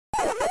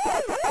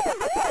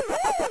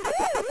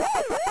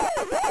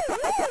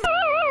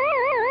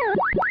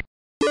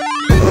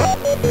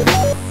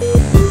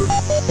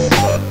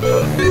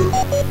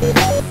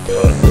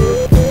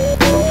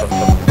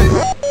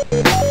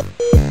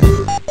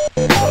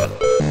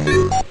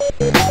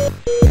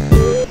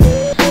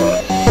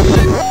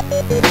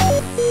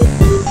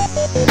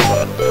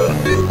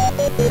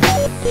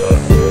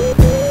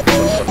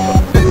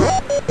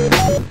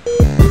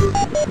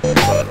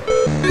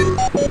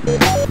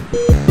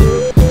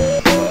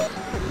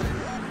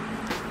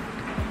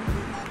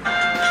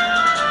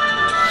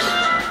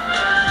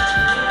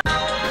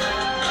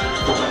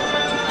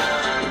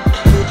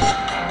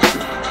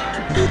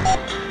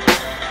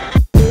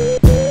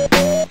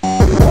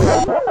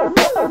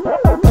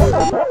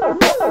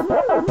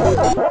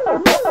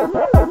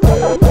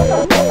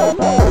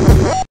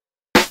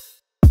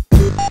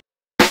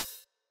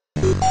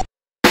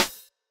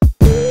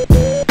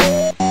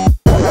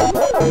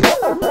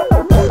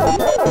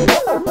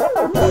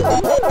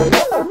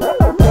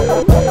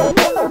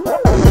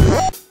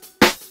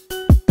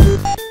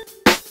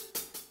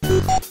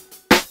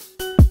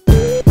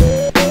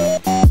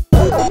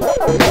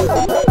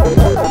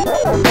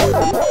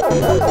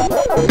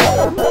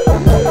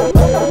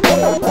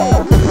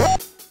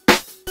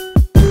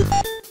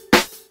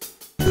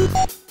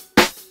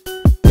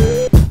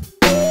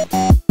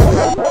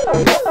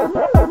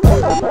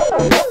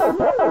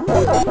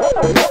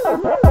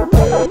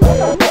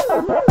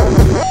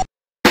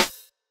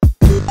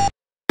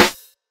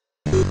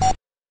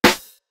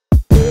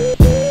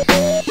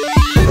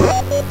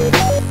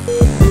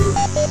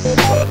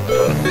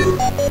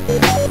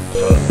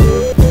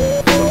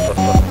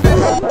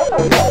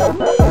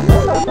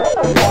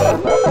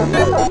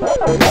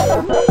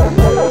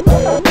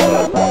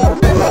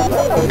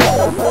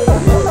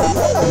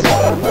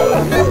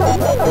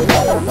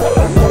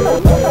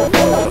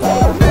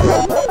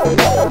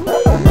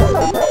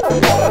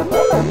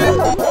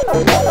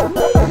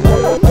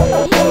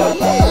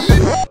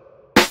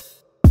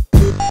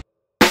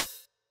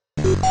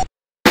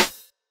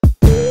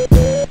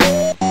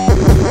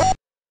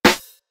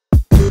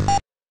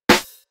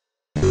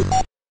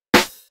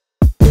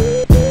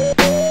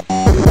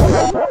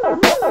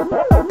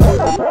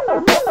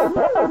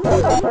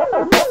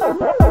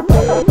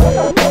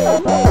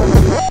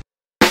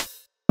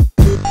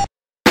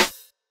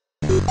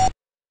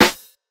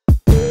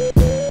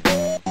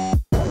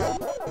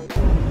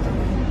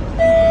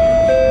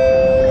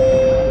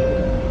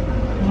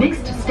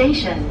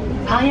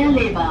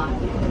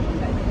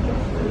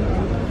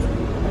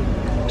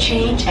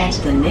Change at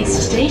the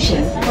next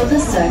station for the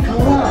Circle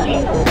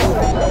Line.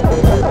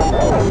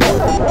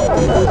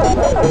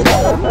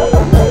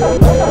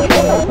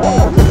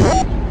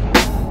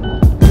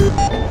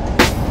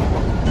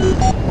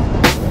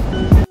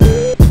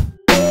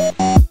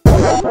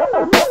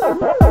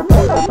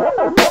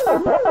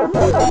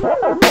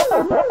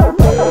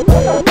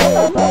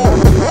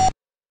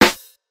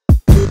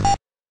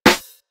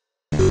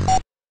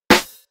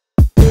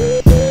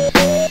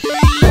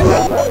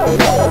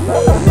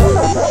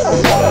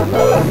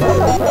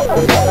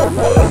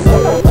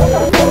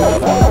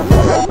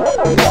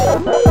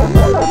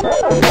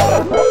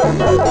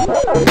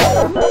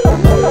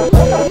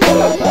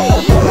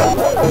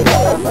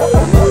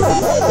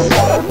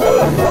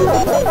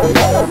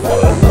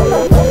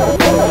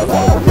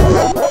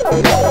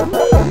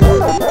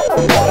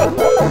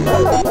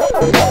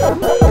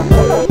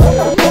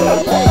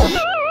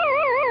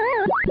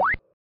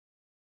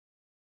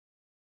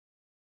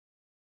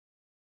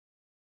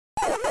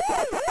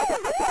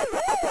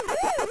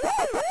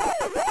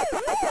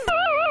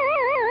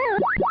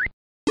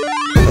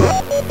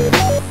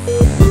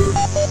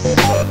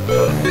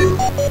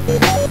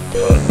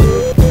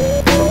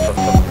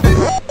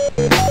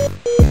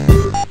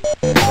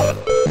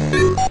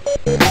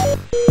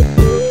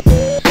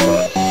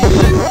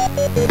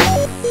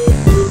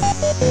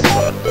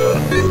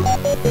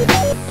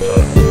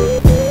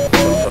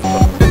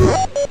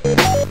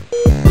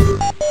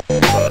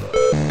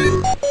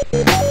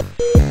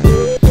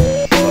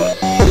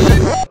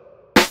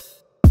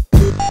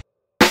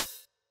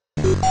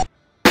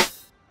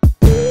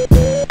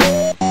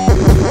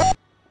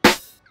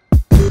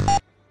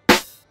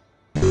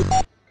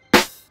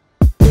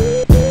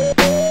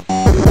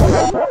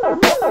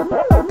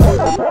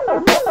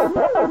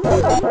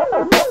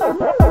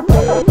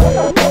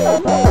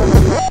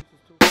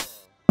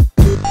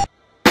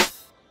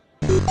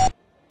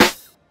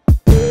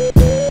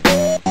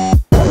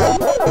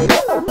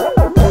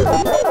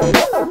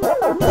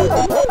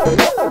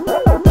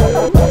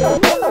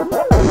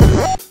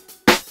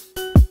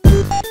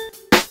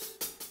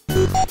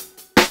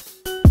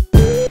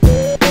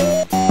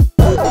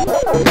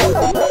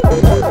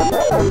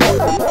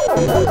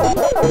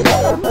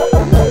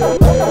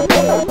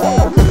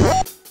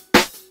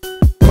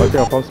 I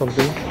think I found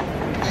something.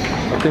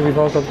 I think we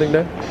found something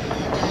there.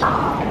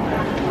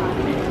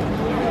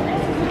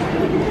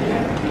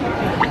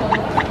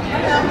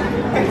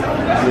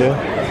 Yeah,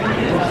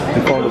 we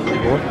found a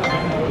big one.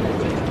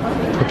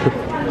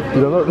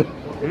 You don't know?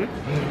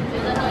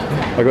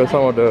 I got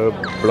some of the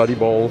bloody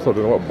balls. I don't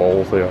know what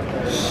balls they are.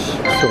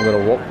 So I'm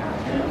gonna walk.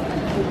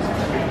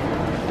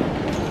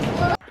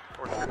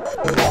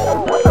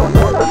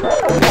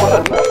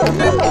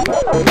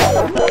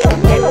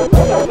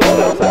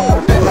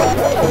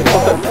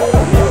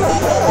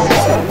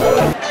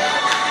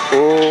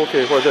 Oh,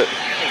 okay, what is it?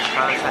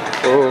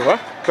 Parasite. Oh, huh?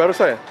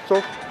 Parasite.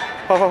 So,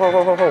 how? Oh,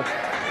 hold on.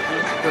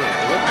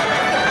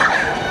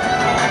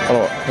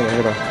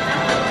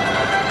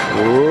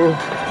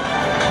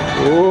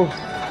 Oh.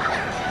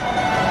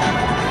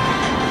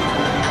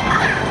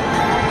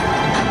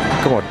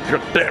 Come on,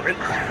 god damn it.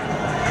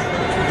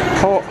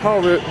 How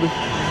will it?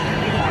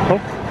 Oh,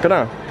 kena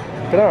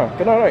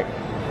right?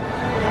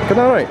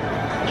 Kena right?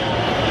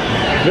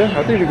 Yeah,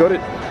 I think we got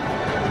it.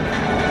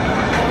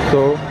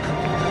 So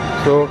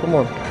come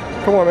on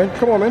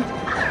man.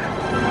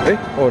 Eh?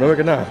 Oh, never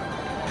kena.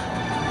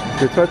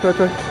 Okay, try.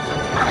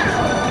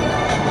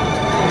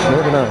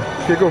 Never kena.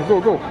 Okay, go.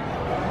 Oh,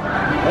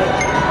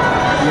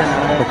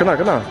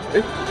 kena.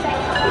 Eh?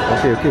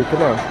 Okay,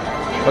 kena.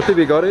 I think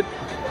we got it.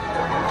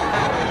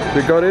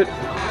 We got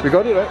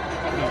it right?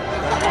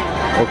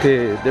 Okay,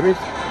 that means.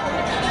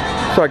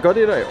 So I got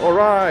it right.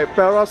 Alright,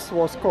 Paras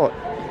was caught.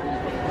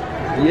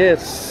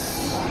 Yes.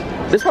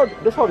 That's how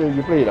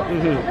you play it.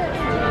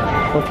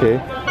 Okay.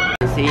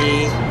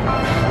 See.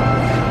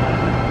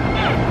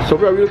 So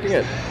where are we looking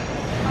at?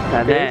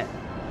 That.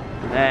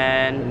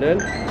 And then?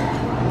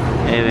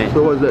 Wait.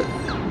 So what's that?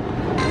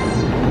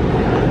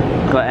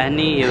 Got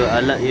any, it will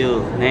alert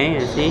you. Hey,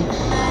 you see?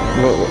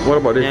 What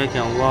about this? You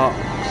can walk.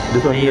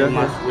 This one here? You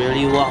must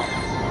really walk.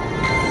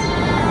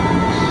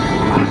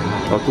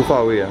 Oh, too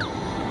far away.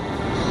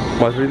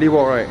 Must really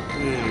walk, right?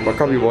 But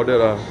can't be bothered.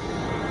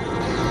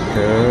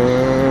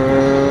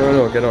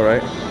 No, cannot,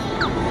 right?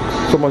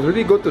 So must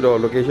really go to the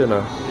location.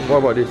 What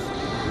about this?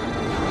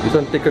 This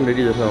one taken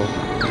already just now.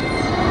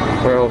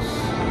 Where else?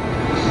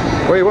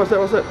 Wait, what's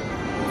that?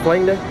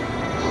 Flying there?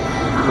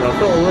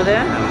 Also over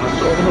there?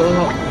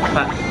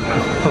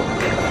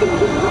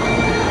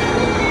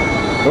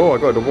 Oh, I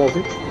got the balls.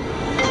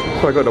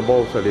 So I got the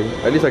balls, at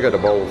least I got the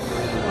balls.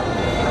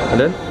 And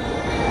then?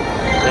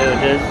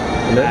 And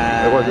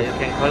then? What's this? You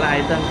can collect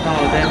items, some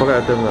of them.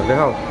 Collect items. Then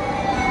how?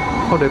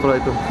 How do I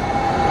collect items?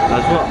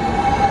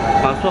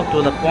 Must walk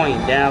to the point,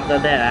 then after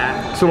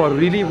that so must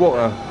really walk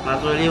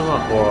Must really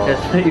walk. Wow. If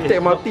take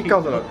MRT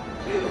counts or not?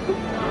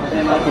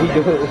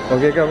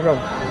 Okay, come.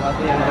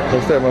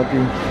 Let's take MRT.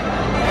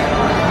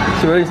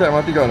 So where is that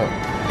MRT count or not?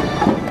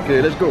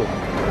 Okay, let's go.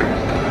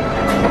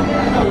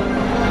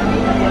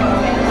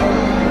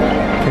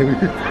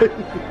 Okay,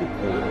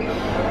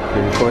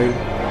 fine.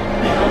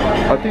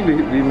 I think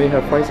we may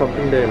have find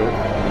something there, no?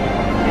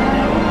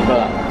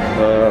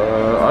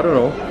 I don't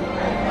know.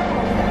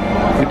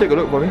 You take a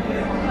look for me.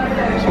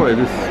 So what is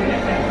this?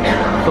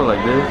 So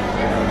like this.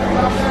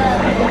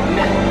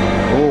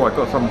 Oh, I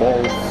got some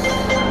balls.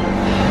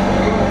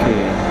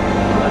 Okay.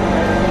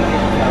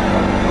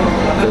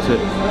 That's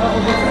it.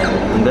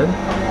 And then?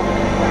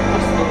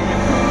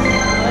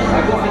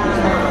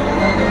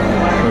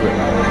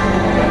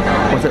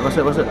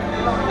 What's it?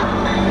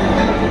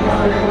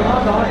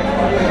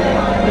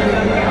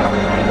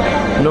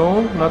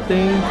 No,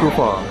 nothing too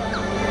far.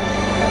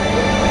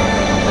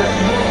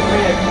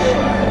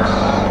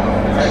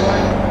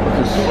 What's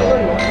this?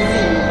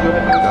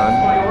 Done.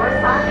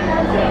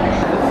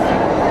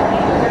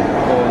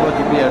 Oh, no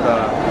GPS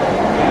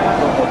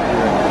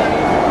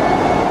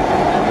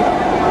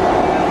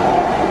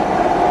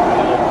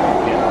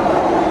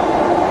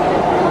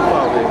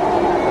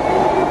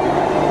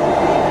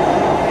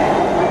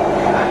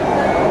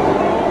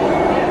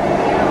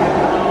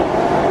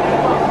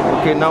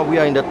Okay, now we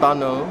are in the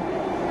tunnel,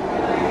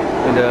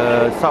 in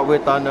the subway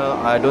tunnel.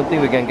 I don't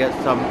think we can get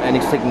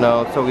any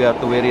signal, so we have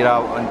to wait it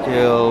out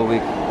until we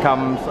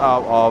comes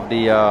out of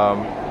the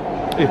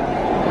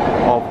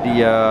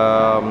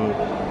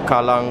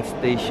Kallang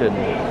station.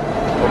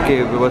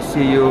 Okay, we will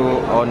see you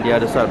on the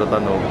other side of the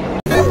tunnel.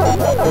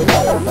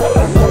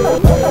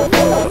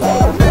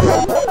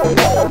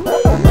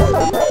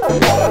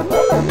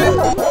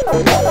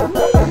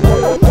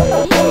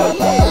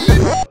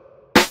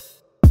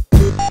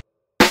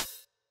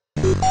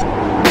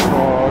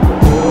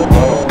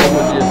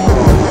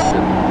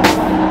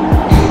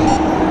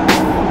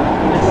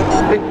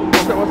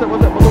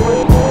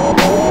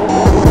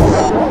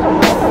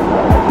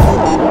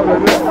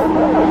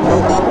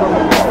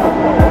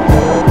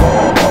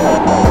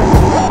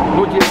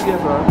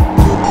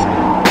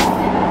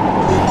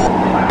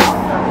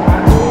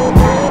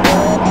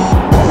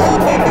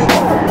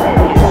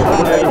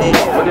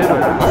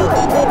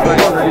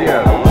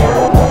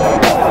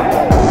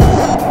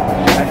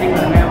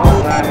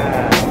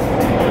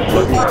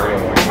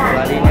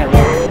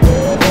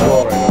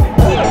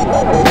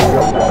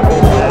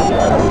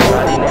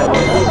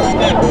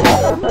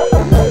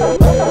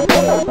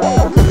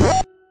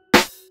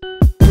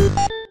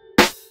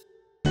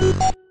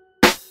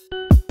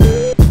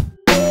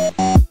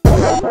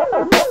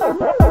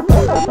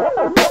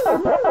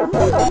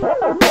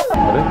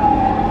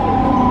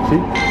 See?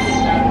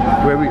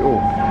 Where we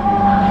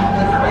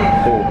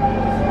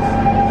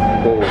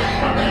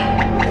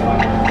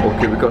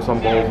Okay, we got some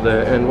balls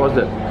there. And what's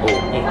that?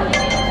 Okay.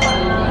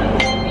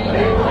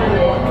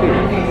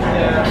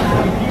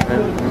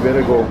 And we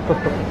better go.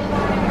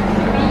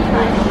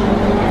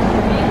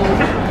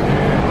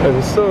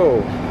 And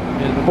so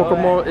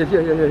Pokemon is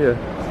here.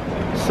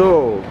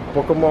 So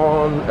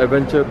Pokemon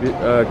adventure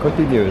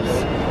continues.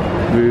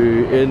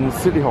 We're in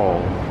City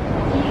Hall.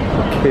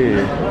 Okay,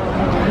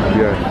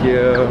 we are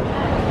here.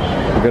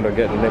 We're going to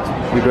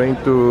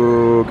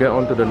get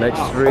onto the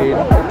next train.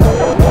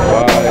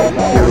 Bye.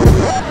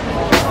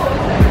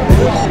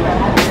 See you.